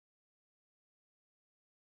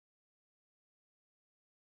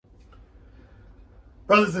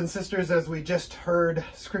Brothers and sisters, as we just heard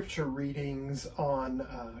scripture readings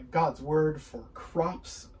on God's word for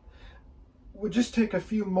crops, we'll just take a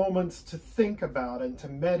few moments to think about and to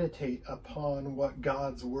meditate upon what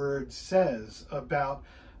God's word says about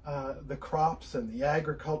the crops and the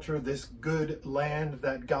agriculture, this good land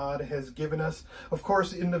that God has given us. Of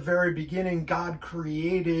course, in the very beginning, God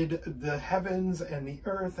created the heavens and the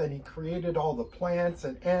earth, and he created all the plants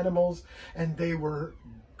and animals, and they were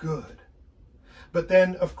good. But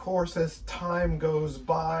then, of course, as time goes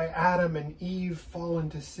by, Adam and Eve fall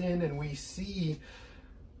into sin, and we see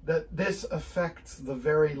that this affects the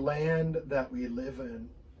very land that we live in.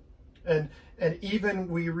 And even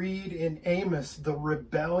we read in Amos the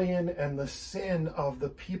rebellion and the sin of the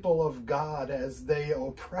people of God as they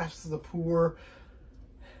oppress the poor.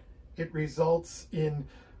 It results in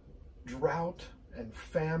drought and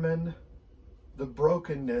famine. The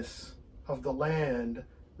brokenness of the land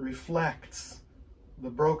reflects the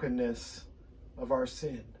brokenness of our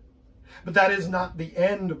sin. But that is not the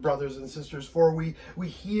end, brothers and sisters, for we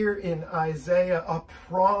hear in Isaiah a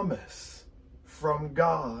promise from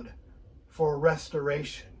God for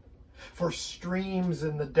restoration, for streams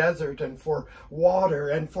in the desert, and for water,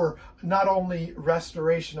 and for not only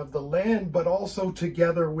restoration of the land, but also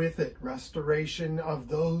together with it, restoration of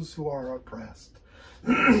those who are oppressed,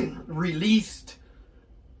 released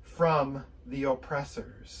from the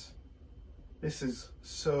oppressors. This is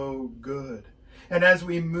so good. And as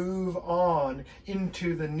we move on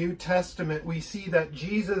into the New Testament, we see that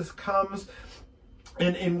Jesus comes,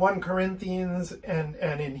 and in 1 Corinthians and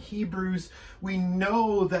in Hebrews, we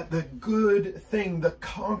know that the good thing, the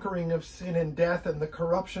conquering of sin and death and the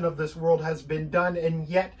corruption of this world has been done, and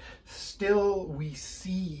yet still we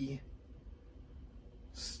see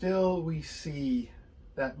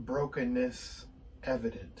that brokenness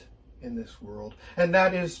evident in this world. And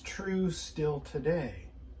that is true still today.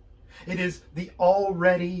 It is the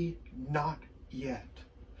already not yet.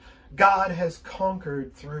 God has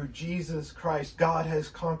conquered through Jesus Christ. God has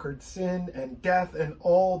conquered sin and death and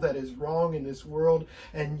all that is wrong in this world.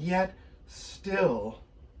 And yet still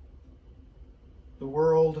the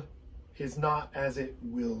world is not as it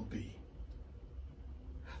will be.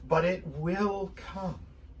 But it will come.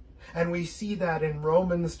 And we see that in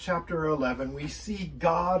Romans chapter 11. We see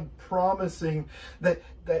God promising that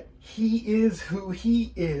he is who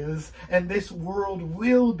he is, and this world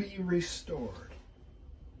will be restored.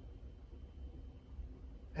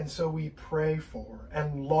 And so we pray for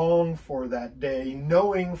and long for that day,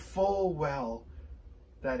 knowing full well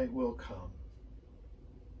that it will come.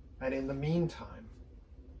 And in the meantime,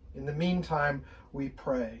 we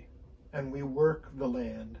pray and we work the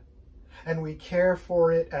land. And we care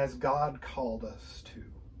for it as God called us to.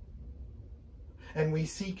 And we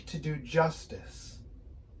seek to do justice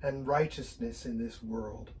and righteousness in this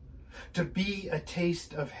world, to be a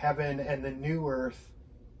taste of heaven and the new earth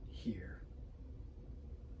here.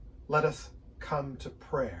 Let us come to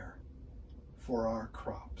prayer for our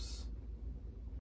crops.